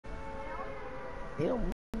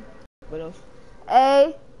M. What else?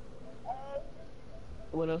 A.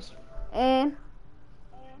 What else? N.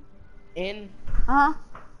 N. Uh huh.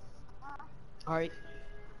 Alright.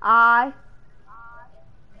 I.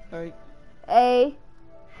 Alright. A.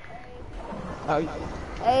 Alright.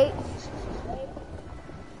 H.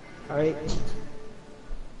 Alright.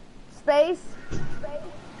 Space.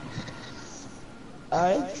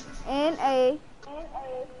 Alright. N. A.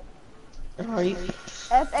 Alright.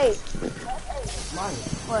 F. H.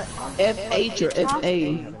 What? FH or FA?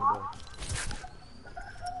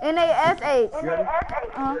 N. A. F. H.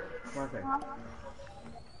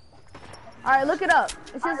 Alright, look it up.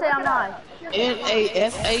 It should say I'm live.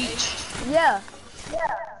 NAFH? Yeah.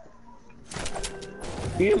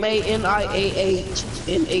 MANIAH.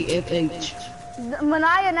 NAFH.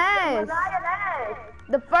 Mania Nash.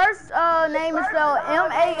 The first name is spelled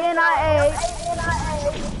MANIA.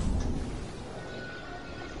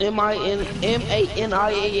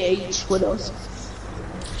 MANIAH. What else?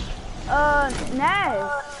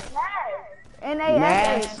 Nash.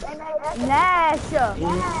 N-A-S-H. Nash.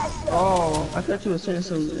 Oh, I thought you were saying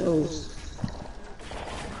something else.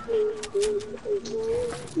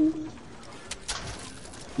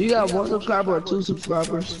 You got 1 subscriber or 2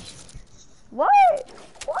 subscribers? What?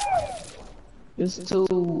 It's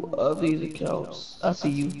 2 of these accounts. I see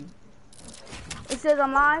you. It says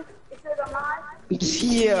I'm live?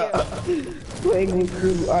 Yeah. Playing with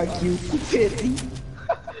crew iq50.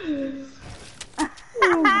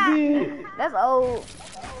 Oh, man. That's old.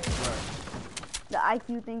 The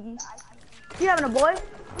IQ thingy. You having a boy?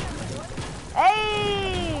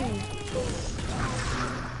 Hey!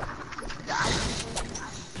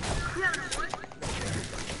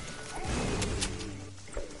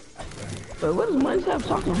 But what is Minecraft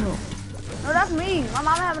talking about? No, that's me. My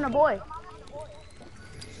mama having a boy.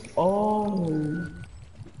 Oh.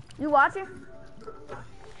 You watching?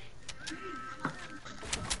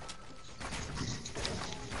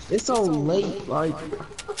 It's so late, like.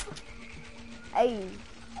 Hey.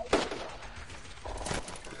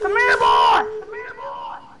 Come here, boy!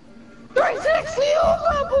 360!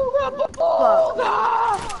 Oh,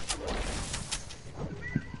 God!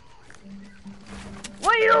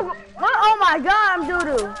 What you? What? Oh my God, I'm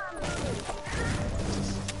doo-doo.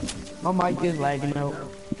 My mic is lagging out.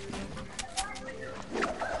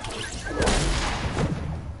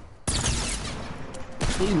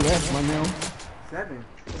 He left my now.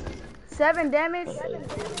 7 damage?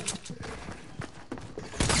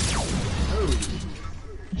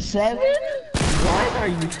 7? What are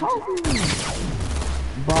you talking?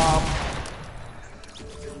 Bob.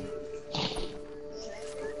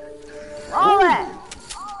 All that.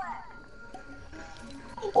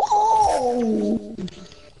 Oh!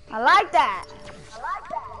 I like that.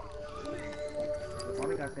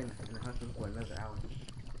 Only got in the hospital for another hour.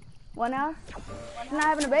 1 hour? You're not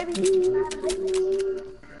having a baby?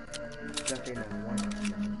 Just in 1 hour.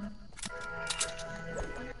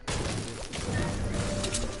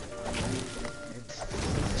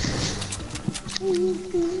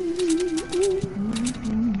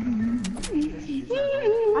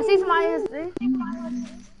 I see somebody in this.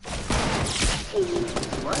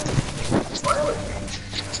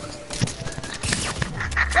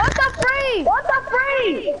 What the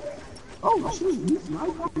freak? Oh, shoot. He's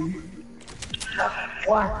sniping.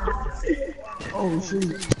 What? Oh,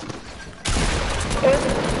 shoot.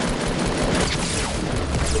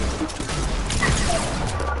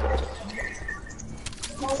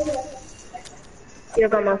 You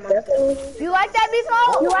like that,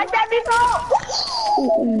 B-Smoke?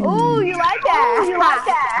 Ooh, you like that?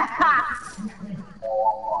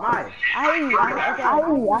 Why? I hear you. Okay.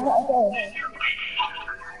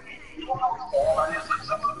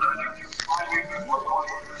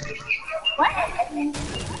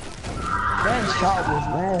 That shot was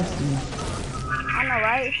nasty. I know,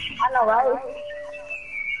 right?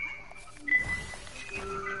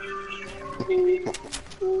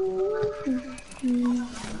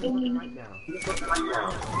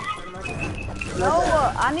 No,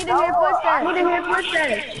 I need to hear footsteps.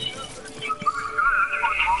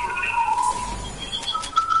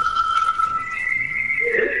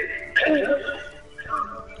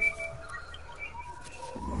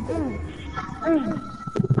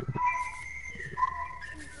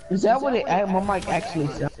 Is that what my mic actually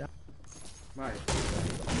sounds? Why?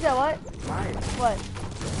 You said what? Why? What?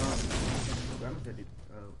 Grandma said,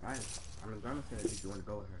 Grandma said that you want to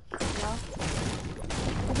go with her. No.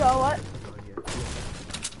 You said what? Oh, yeah.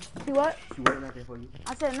 See what? She waiting out there for you?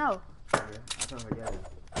 I said no. Yeah. I told her, yeah.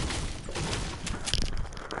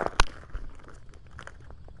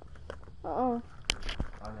 Uh-uh. Oh,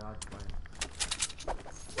 no, I was playing.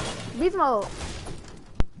 Beast mode.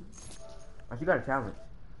 Oh, she got a challenge.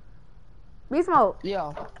 Beast mode.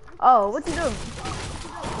 Yeah. Oh, what you do?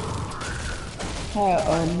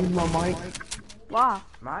 Use my mic. Wow.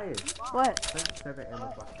 Maya. What? 7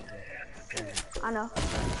 ammo boxes. I know.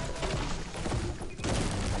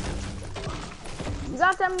 You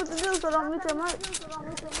gotta tell me what to do so don't mute your mic.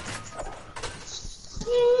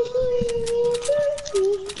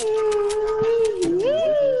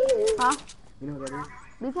 Huh? You know who that is?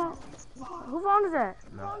 Beast mode? Who phone is that?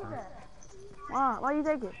 No. Wow. Why you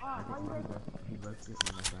take it? He rushed it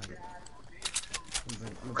and I got it.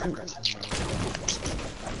 I'm gonna back that.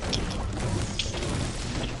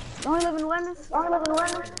 Don't you live in Wendy's?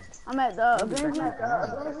 I'm at the Avengers.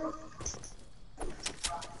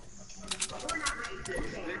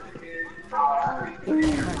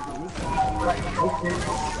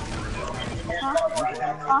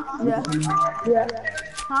 Huh? Yeah.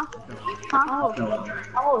 Huh?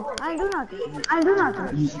 Oh. I ain't do nothing.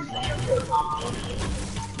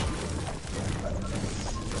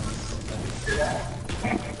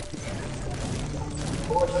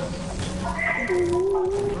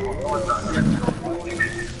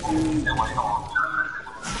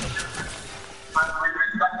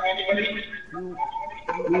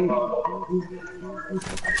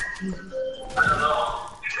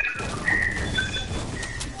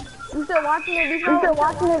 You still watching it, Beast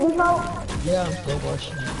mode? Yeah, I'm still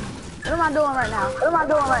watching it. What am I doing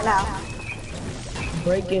right now?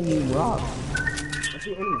 Breaking rock.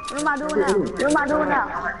 What am I doing now?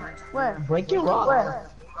 Where? Breaking rock.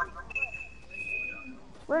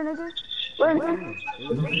 Where, nigga?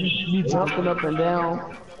 You jumping up and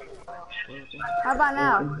down. How about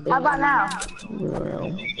now?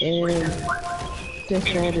 And just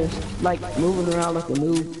trying to like moving around like a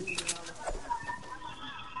noob.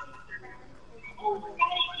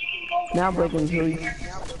 Now breaking 3.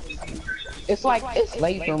 It's like it's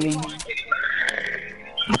late for me.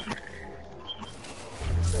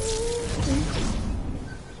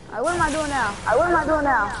 Alright, what am I doing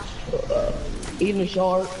now? Eating a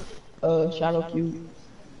shark, shadow cube.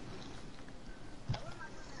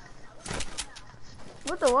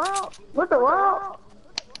 What the world?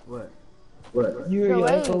 What? You hear your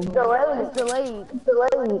echo? It's delayed.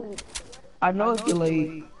 I know it's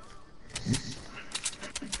delayed.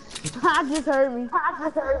 I just heard me.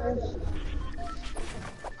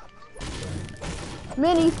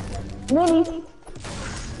 Mini.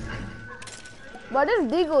 But this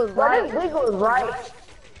Deagle is right.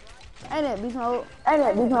 Ain't it, Beast mode?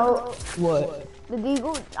 What? The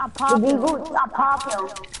Deagle, I popped him.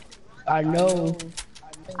 I know.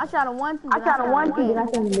 I shot a 1-2, then I shot a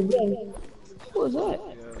 1-2, Who was that?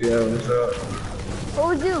 Yeah, what's up? Who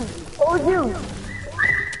was you? What? Yo,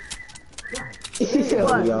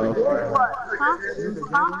 Huh?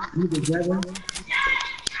 you the dragon?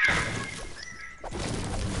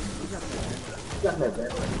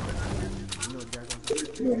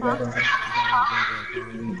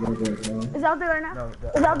 It's out there right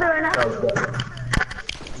now?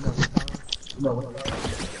 No.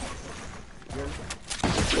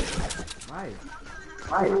 Why?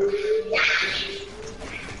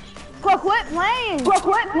 Quit playing!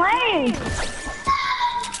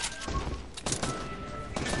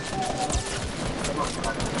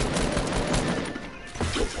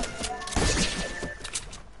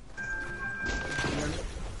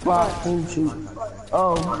 Fuck, shoot.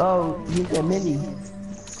 Oh, you got mini.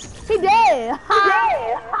 He dead!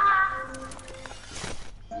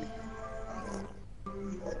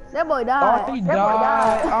 That boy died. Oh, he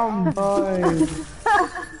died. I'm dying.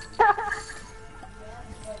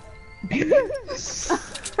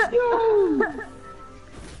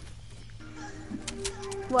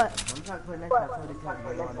 What? I'm trying to play next time. I told you to play the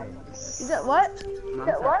game all day. You said what?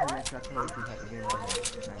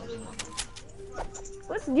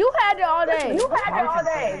 What's you had it all day?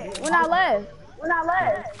 When I left.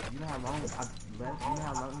 You know how long I left? You know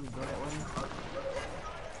how long you go that way?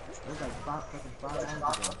 It was like 5 hours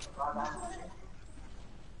ago.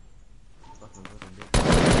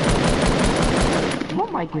 My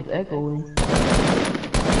mic is echoing.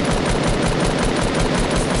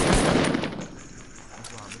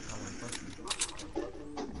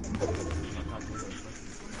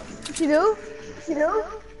 She do?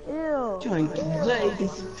 Ew. Trying to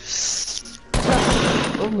Vegas.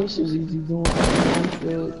 What missions is he doing?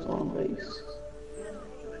 Cornfield, on base.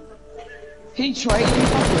 He traded me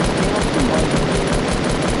for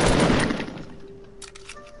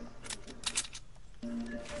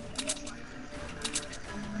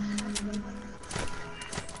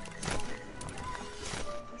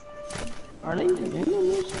Are they in the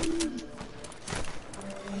mission?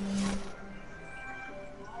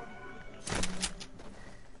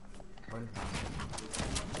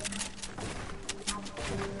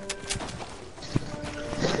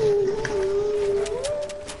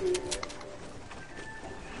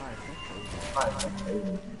 I'm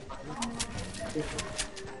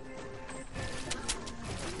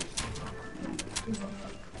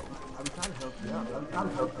trying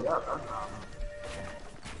to help you out.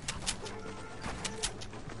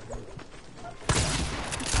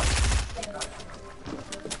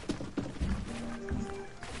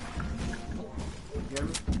 You hear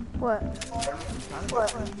me? What? I'm trying to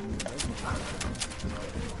like right now.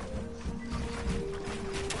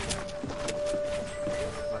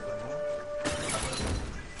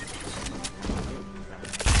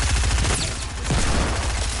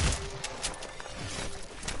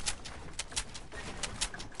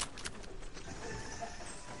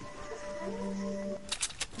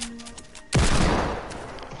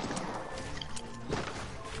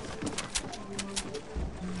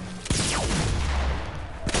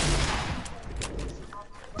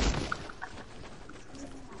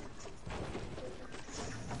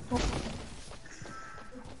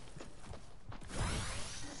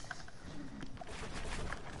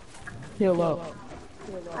 Heal up.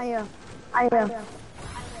 I am. In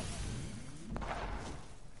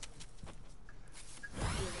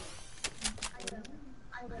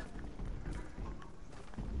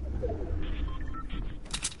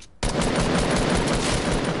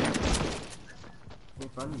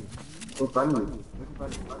front of you. What's on you? Look in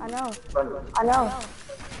front of you. I know.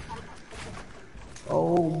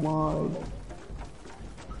 Oh my.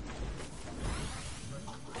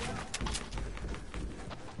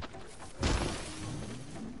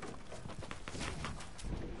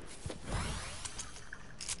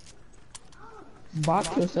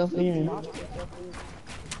 Box yourself in.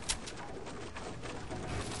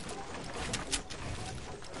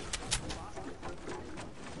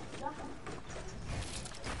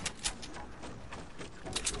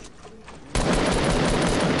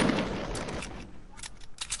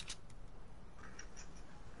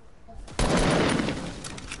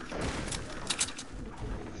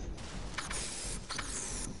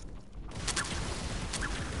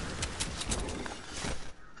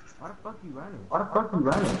 Why the fuck you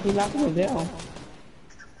running? He knocked me down.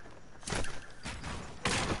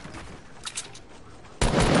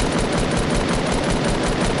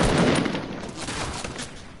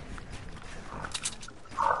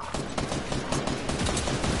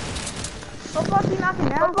 What fuck you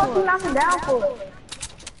knocking down for?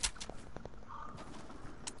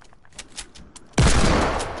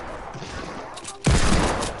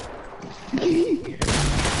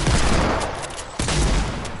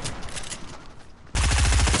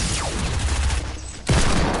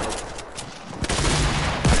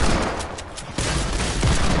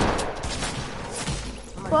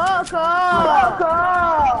 Fuck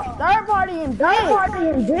off! Third party in bitch!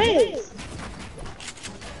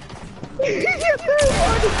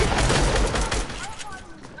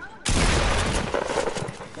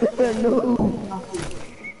 No.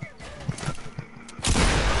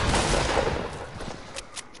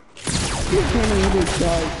 You can't even do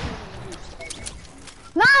charge.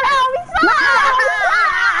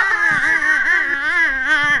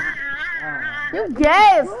 You gay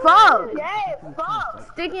as fuck!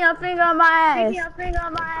 Sticking your finger on my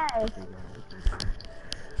ass.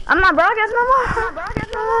 I'm not broadcasting no more.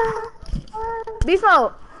 Beast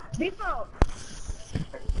mode. Beast mode.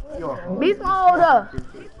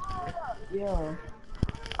 Yeah.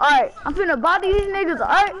 Alright, I'm finna body these niggas,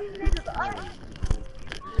 alright?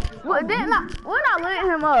 We're not letting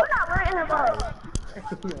him up.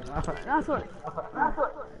 That's what.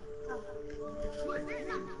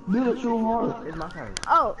 Do it too hard. It's my turn.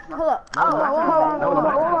 Oh, hold up. No, it's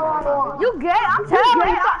my turn. You gay? I'm telling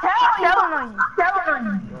you. I'm telling on you. No, I'm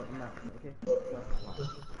not. Okay.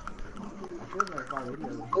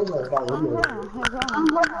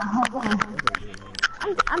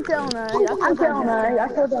 I feel like my video. I'm telling her. I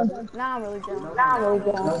still don't. Nah, I'm really drunk. No,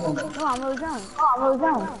 I'm really drunk.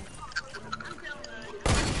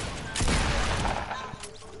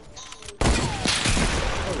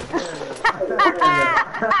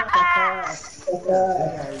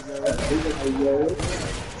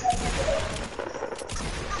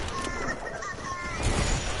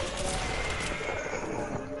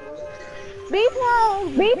 Beast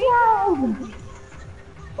mode.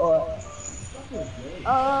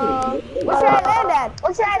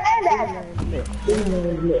 What should I land at?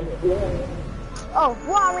 Oh,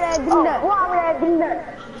 what I'm gonna do.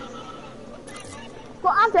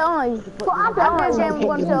 Well, I'm telling you. I'm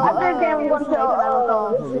going to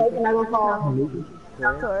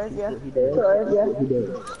Taurus, yeah.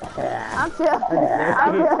 I'm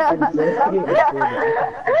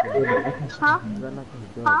Huh?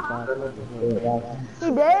 He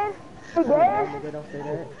did? Nigga, don't say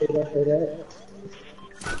that.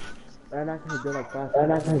 And I can do like 5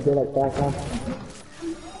 And I times. can do like 5 times.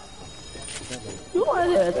 You are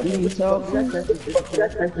that thing you Fuck, talking? that's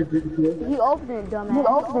disappear. You opened it, You dumbass.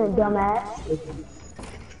 open it, dumbass.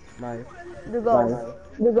 My, The ghost.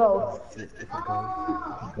 The ghost. it's a ghost.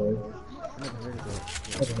 Okay. I never heard of that.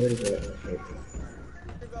 Never heard of that.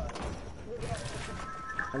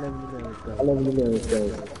 I never knew that was I ghost. never knew that was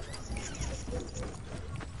ghost.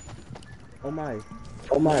 Oh my.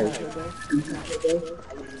 Oh my.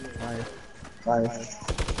 My. Bye.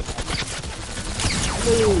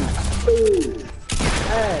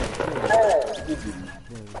 Hey!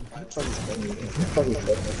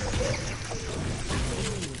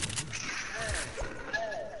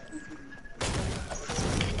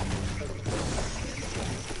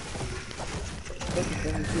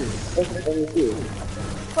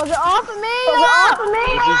 Fuck it off of me!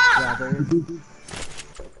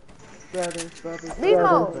 Brothers.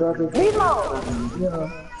 Nemo! Nemo!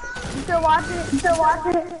 Yeah. You still watching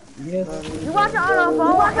it? Yes. You watch it on our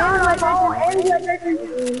phone? My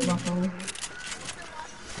phone.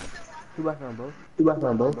 Two back on both. You got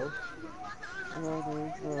some both?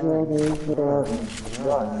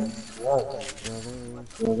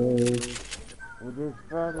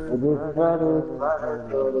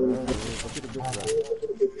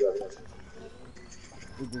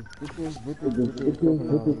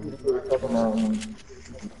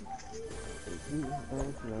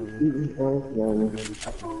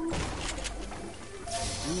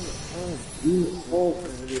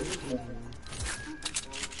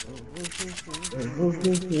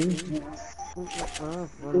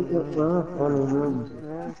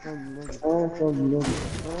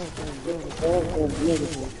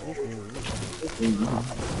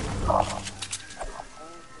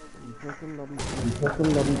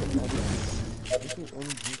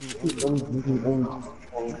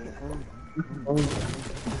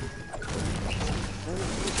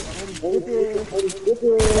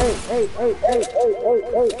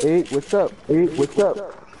 Hey, what's up?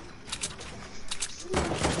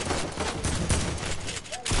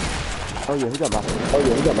 Oh yeah, he got my phone.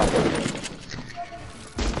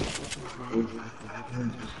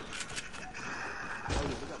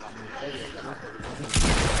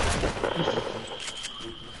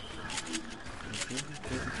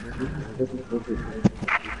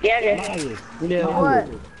 Yeah, Yeah. What?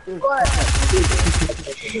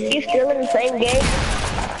 you still in the same game?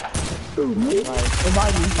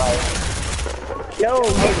 No,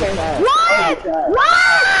 different. What?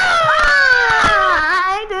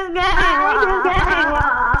 I just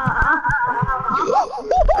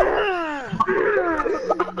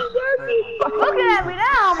Looking at me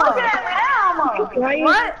now,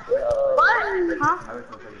 What? Huh?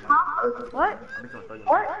 What?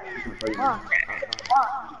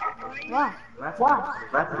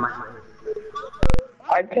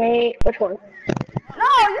 Arcade, which one? No,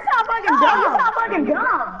 you sound fucking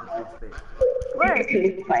dumb. Where?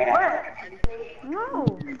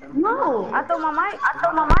 No. I throw my mic.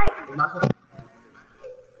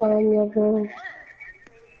 On your phone.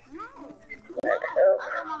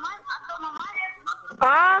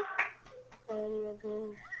 Huh?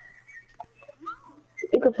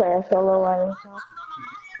 You could play a solo by yourself.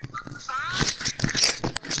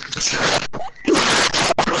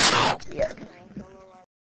 Yeah.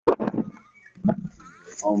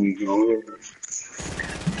 Oh,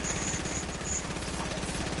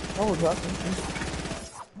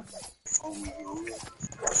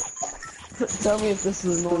 tell me if this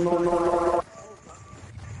is no.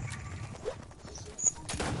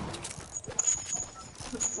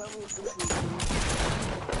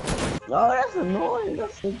 Oh, that's annoying.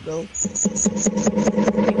 That's sick though.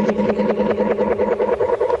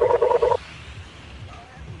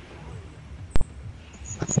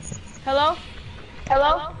 Hello?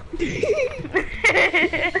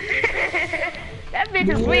 That bitch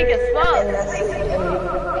is weak as fuck.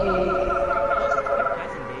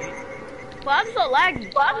 Well, I'm so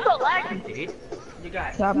laggy.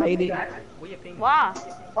 I made it. Why?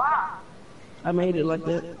 I made it like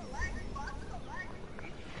that.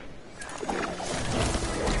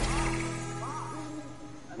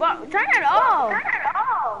 Well, turn it off.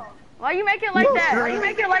 Why you make it like that?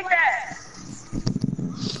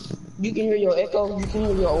 You can hear your echo. You can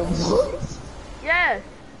hear your own voice. Yes.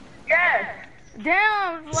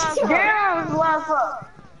 Damn, love. Your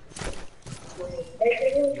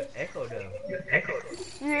echo though.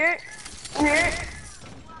 You hear it?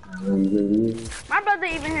 My brother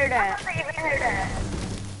even hear that.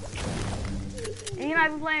 And he not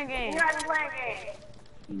even playing games.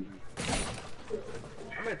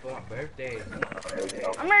 I'm ready for my birthday.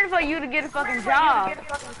 I'm ready for you to get a fucking job.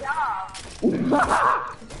 You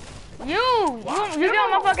get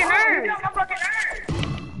on my fucking nerves.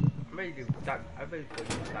 I'm ready to stop. I'm ready for you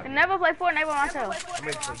to stop. I never play Fortnite by myself. I'm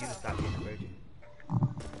ready for you to stop being a virgin.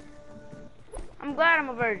 I'm glad I'm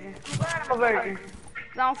a virgin. I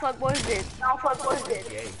don't fuck boys dick.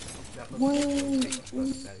 Yay. Stop fucking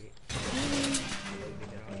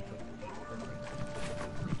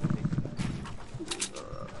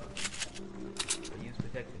use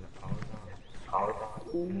protection all the time.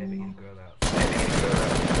 You never get a girl out.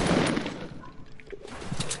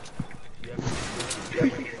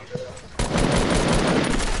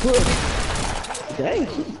 Dang.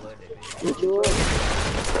 Good job.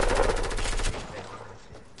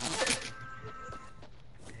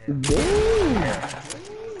 Damn.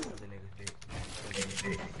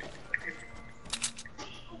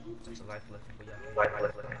 That's a life lesson for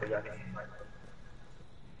y'all.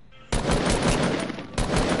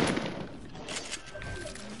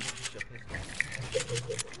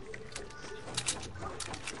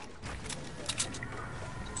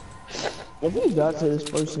 If we got to this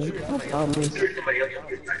person, I promise.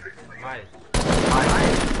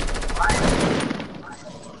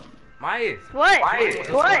 Myers. What? Myers.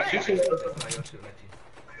 What?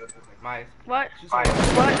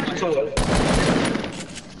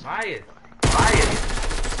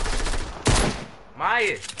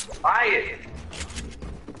 Myers.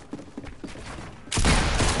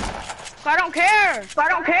 I don't care.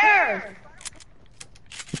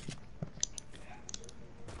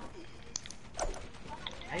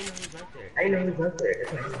 I know he's right there.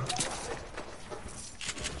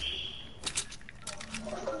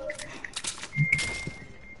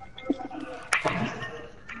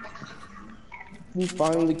 We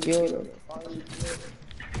finally killed him.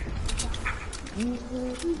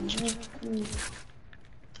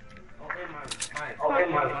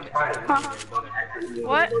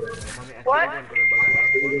 What?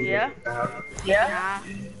 Yeah.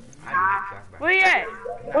 Nah. Where you at?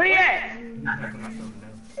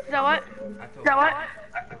 Is that what?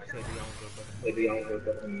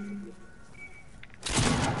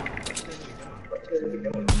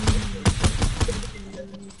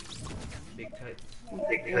 Big tits.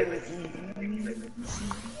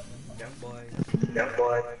 Young boy.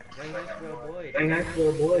 Young nice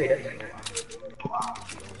little boy.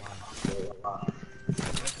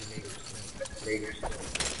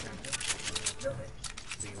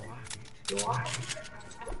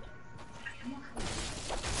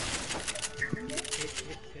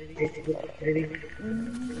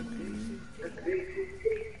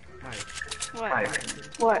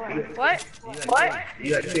 What? You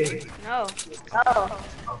got titties? No.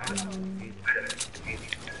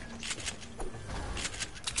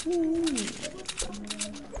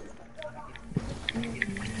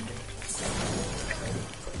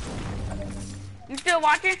 You still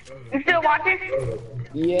watching?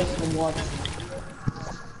 Yes, I'm watching.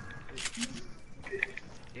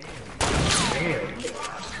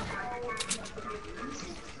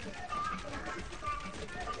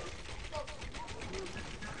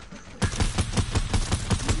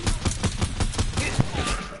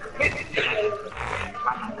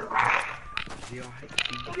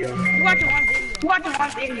 You watching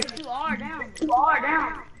one video. You are down.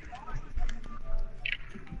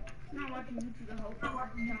 I'm not watching YouTube the whole time.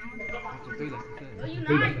 No, you're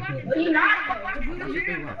not. You're not. You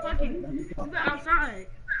been outside.